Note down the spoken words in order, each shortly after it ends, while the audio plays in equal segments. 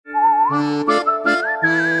Good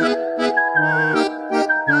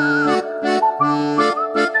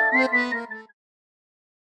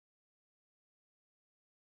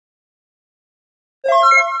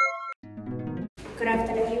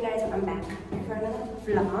afternoon, you guys. I'm back for another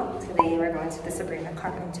vlog. Today we're going to the Sabrina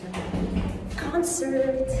Concert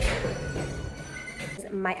concert. This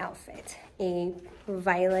is my outfit: a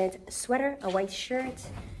violet sweater, a white shirt,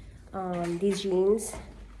 these jeans,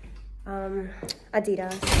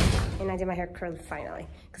 Adidas, and I did my hair curled finally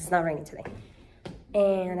because it's not raining today,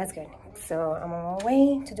 and that's good. So I'm on my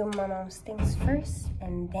way to do my mom's things first,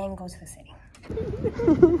 and then go to the city.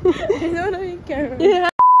 I don't know you care. Yeah.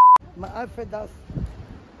 My outfit, that's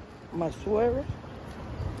my sweater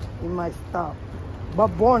and my stuff. But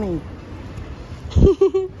Bonnie.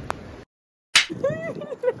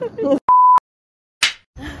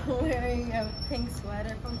 Wearing a pink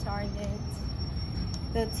sweater from Target.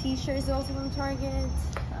 The t-shirt is also from Target.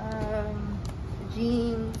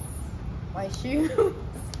 Jeans, white shoes.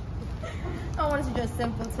 I wanted to dress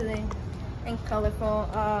simple today and colorful.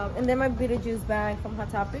 And then my Beetlejuice bag from Hot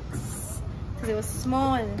Topics. It was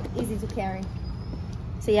small and easy to carry.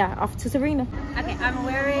 So yeah, off to Sabrina. Okay, I'm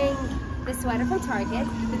wearing the sweater from Target,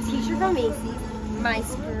 the t-shirt from Macy's, my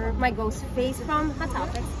skirt, my ghost face from Hot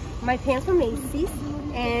Topics, my pants from Macy's,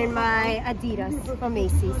 and my Adidas from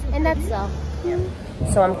Macy's. And that's all. Yeah.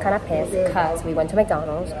 So I'm kind of pissed because we went to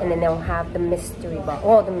McDonald's and then they'll have the mystery box,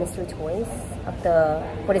 well, the mystery toys of the,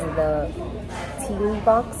 what is it, the teen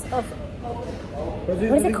box of, what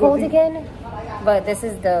is it called again? But this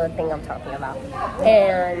is the thing I'm talking about.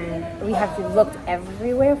 And we have looked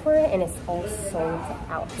everywhere for it and it's all sold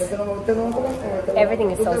out. Everything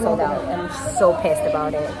is so sold out. I'm so pissed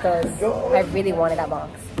about it because I really wanted that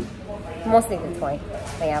box. Mostly the toy.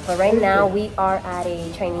 But yeah, but right now we are at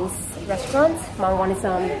a Chinese restaurant. Mom wanted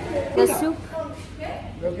some the soup.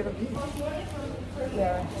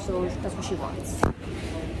 Yeah, so that's what she wants.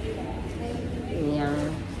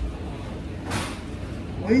 Yeah.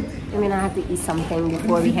 Wait. I mean, I have to eat something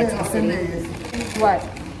before we head to the city. What?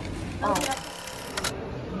 Oh.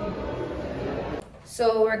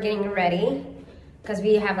 So we're getting ready because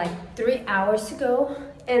we have like 3 hours to go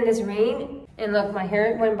in this rain. And look, my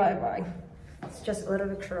hair went bye-bye. It's just a little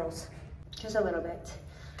bit curls. Just a little bit.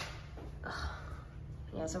 Ugh.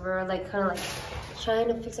 Yeah, so we're like kind of like trying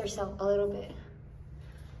to fix ourselves a little bit.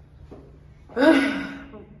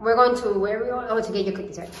 We're going to, where are we going? Oh, to get your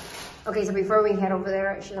cookies, right? Okay, so before we head over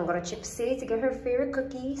there, she's gonna go to Chip City to get her favorite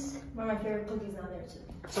cookies. One of my favorite cookies down there too.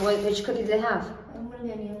 So which cookies do they have? I don't want to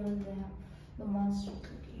get any other ones they have. The monster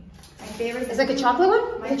cookie. My favorite is like a chocolate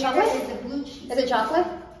one? My is it chocolate? Is the blue cheese. Is it chocolate?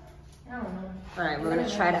 I don't know. Alright, we're gonna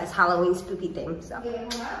try this Halloween spooky thing. So.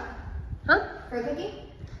 Huh? For a cookie?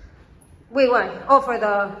 Wait, what? Oh, for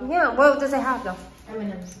the, yeah, what does it have though?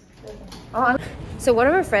 M&M's. Oh, so one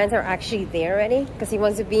of our friends are actually there already because he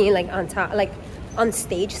wants to be like on top, like on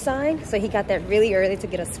stage side. So he got there really early to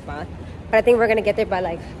get a spot. But I think we're gonna get there by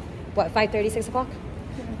like, what, 5:30, 6 o'clock?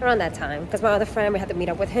 Around that time. Because my other friend, we have to meet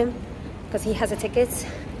up with him because he has the tickets.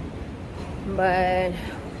 But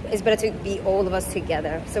it's better to be all of us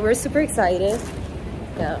together. So we're super excited.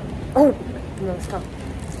 Yeah. Oh, no, let's go.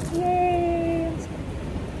 Yay!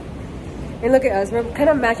 And look at us, we're kind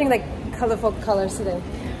of matching like colorful colors today.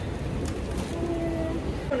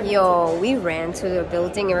 Yo, we ran to the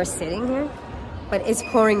building and we're sitting here, but it's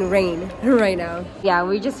pouring rain right now. Yeah,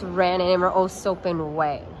 we just ran in and we're all soaking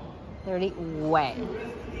wet. Literally wet.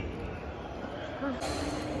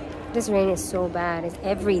 This rain is so bad. It's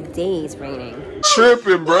every day it's raining.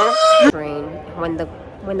 Tripping, bro. Rain when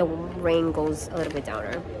the rain goes a little bit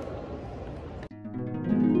downer.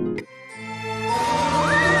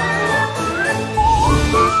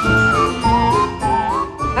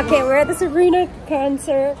 Okay, we're at the Sabrina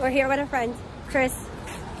concert. We're here with a friend, Chris.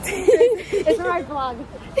 It's for my vlog.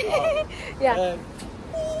 Yeah.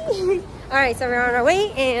 All right, so we're on our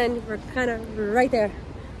way and we're kind of right there.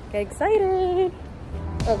 Get excited.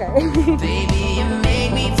 Okay. Baby, you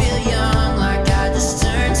make me feel young, like I just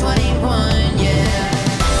turned 21, yeah.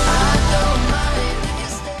 I don't mind if you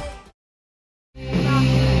stay.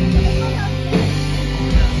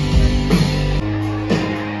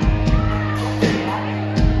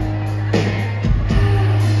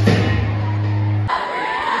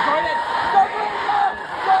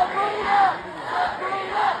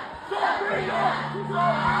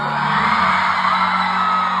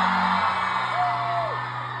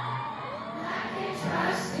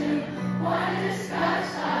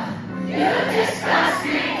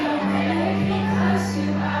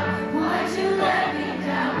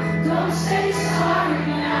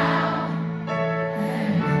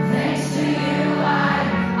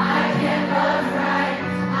 I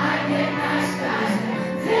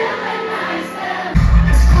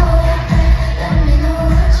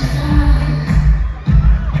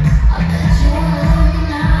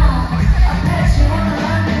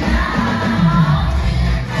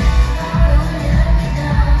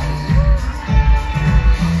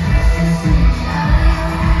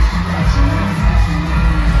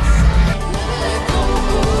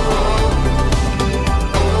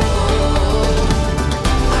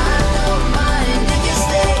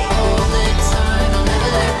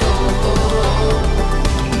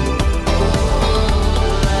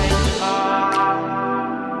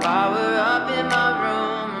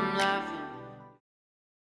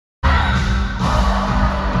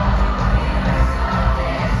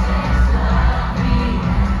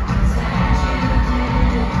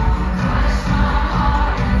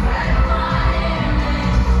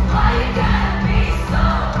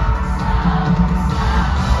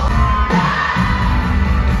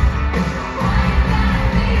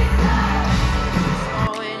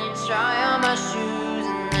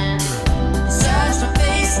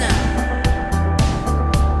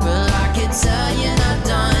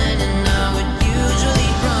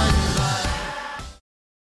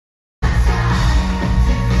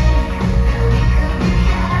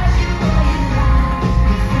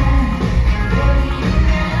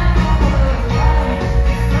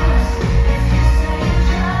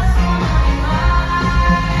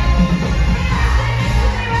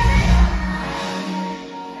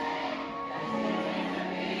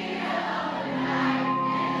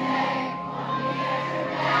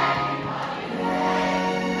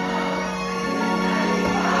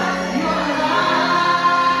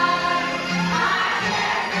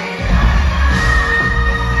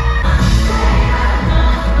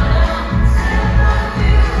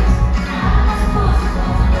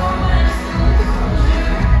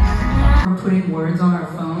putting words on our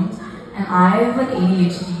phones. And I have like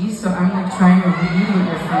ADHD, so I'm like trying to read what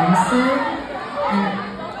your friends say.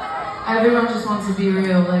 And everyone just wants to be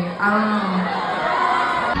real. Like, I don't know.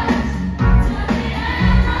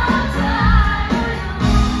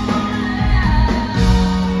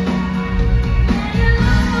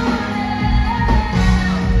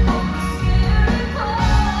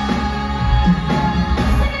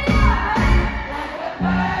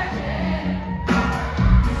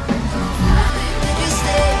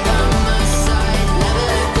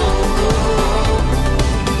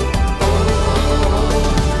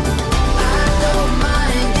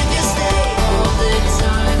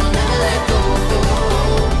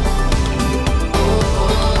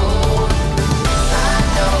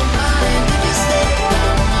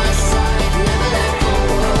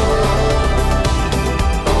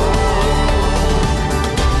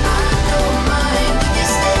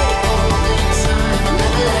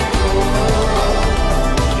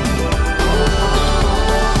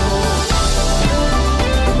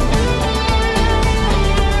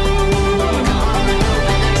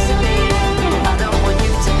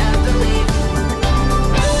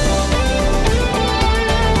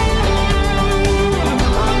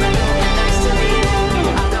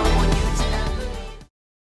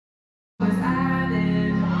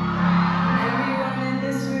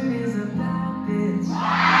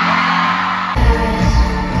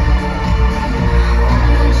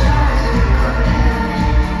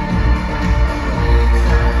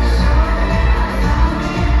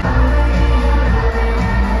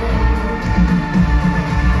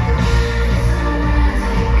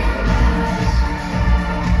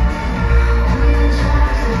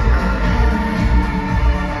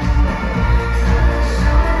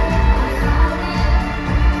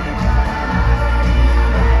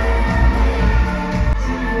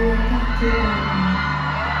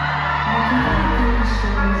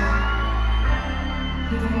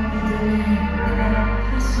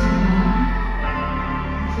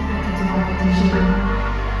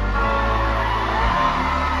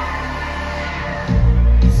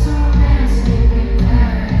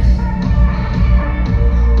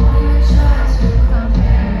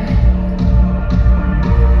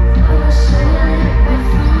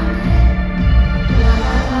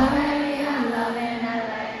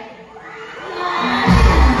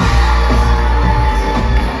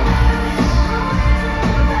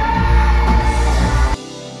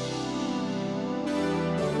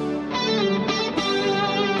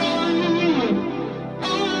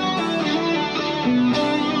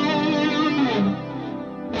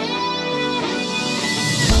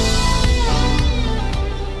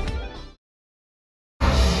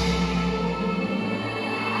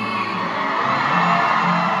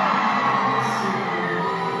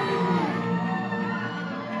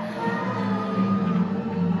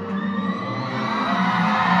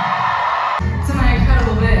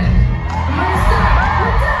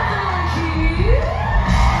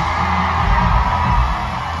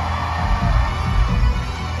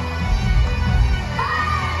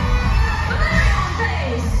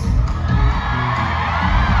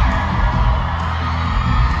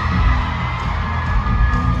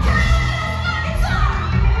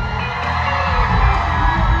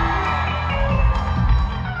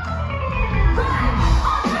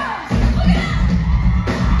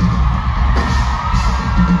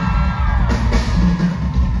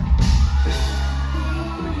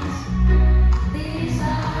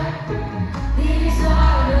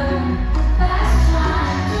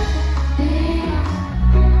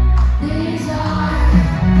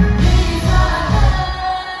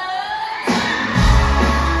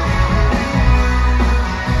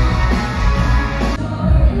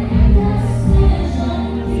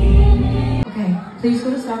 Please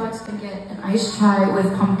go to Starbucks and get an iced chai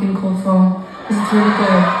with pumpkin cold foam, because it's really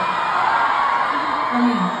good.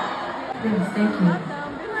 Yes, thank you.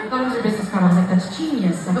 I thought it was your business card. I was like, that's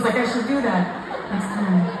genius. I was like, I should do that next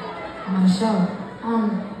time I'm on a show.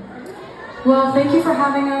 Well, thank you for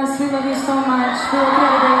having us. We love you so much. We hope you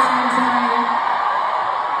had a great time tonight.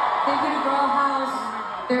 Thank you to Girl House.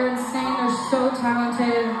 They're insane. They're so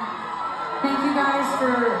talented. Thank you guys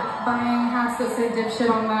for buying hats that say dipshit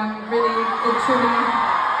on them. Really, it truly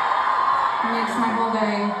makes my whole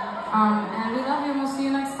day. And we love you and we'll see you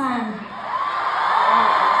next time.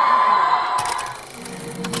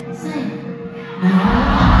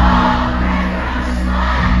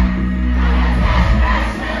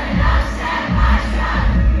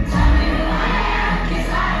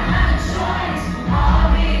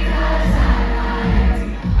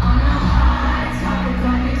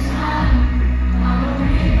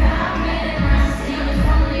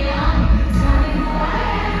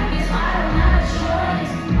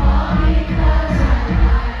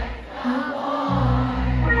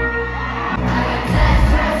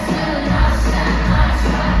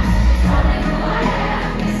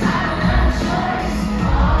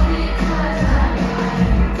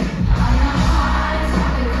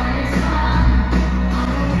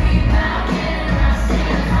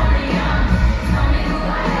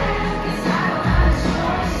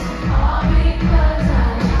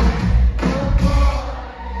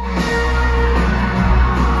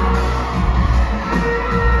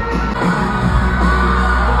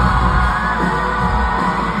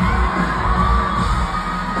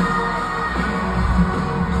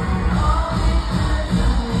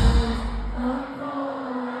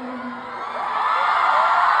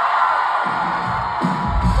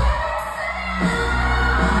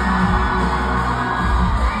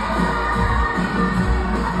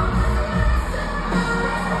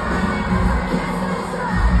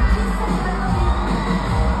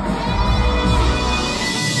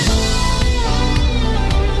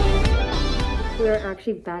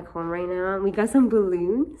 actually back home right now. We got some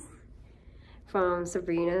balloons from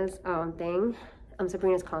Sabrina's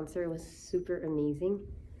Sabrina's concert. It was super amazing.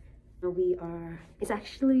 It's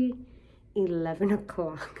actually 11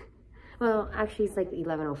 o'clock. Well, actually it's like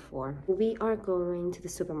 11:04. We are going to the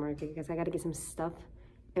supermarket because I gotta get some stuff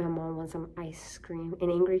and my mom wants some ice cream.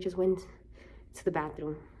 And Ingrid just went to the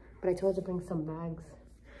bathroom. But I told her to bring some bags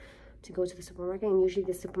to go to the supermarket, and usually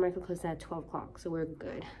the supermarket closes at 12 o'clock, so we're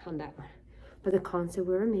good on that one. But the concert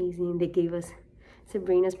were amazing. They gave us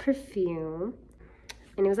Sabrina's perfume,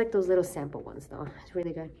 and it was like those little sample ones though. It's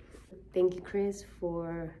really good. Thank you, Chris,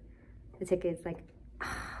 for the tickets. Like,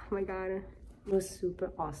 oh my god, it was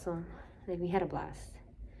super awesome. Like, we had a blast.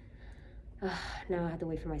 Now I have to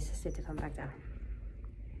wait for my sister to come back down.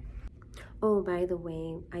 Oh, by the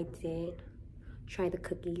way, I did try the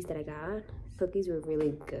cookies that I got. Cookies were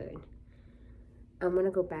really good. I'm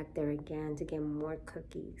gonna go back there again to get more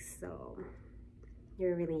cookies. So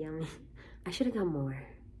they're really yummy. I should have got more,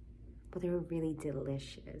 but they were really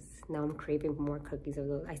delicious. Now I'm craving more cookies of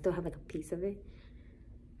those. I still have like a piece of it.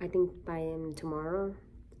 I think by tomorrow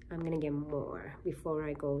I'm gonna get more before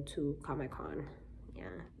I go to Comic-Con.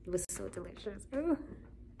 Yeah, it was so delicious. Ooh.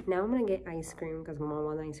 Now I'm gonna get ice cream because Mom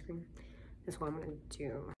wants ice cream. That's what I'm gonna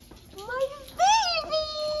do. My baby!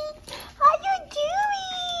 How you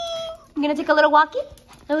doing? You gonna take a little walkie?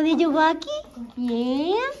 A little walkie?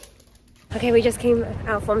 Yeah? Okay, we just came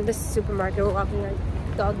out from the supermarket. We're walking our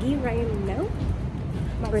doggy right now.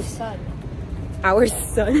 My son. Our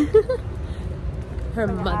son. Her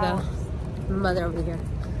mother over here.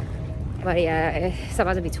 But yeah, it's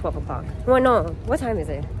about to be 12 o'clock. Well, no, what time is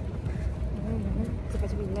it? It's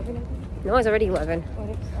supposed to be 11. No, it's already 11. Oh, I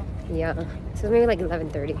think so. Yeah, so maybe like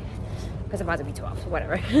 11:30. It's about to be 12,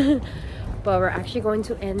 whatever. But we're actually going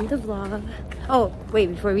to end the vlog. Oh, wait,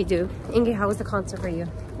 before we do, Ingrid, how was the concert for you?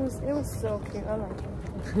 It was so cute. I liked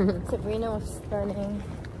it. Sabrina was stunning.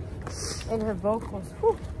 And her vocals,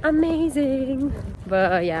 whew. Amazing.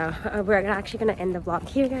 But yeah, we're actually gonna end the vlog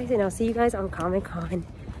here, guys, and I'll see you guys on Comic-Con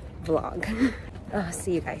vlog.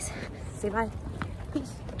 See you guys. Say bye.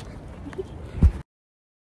 Peace.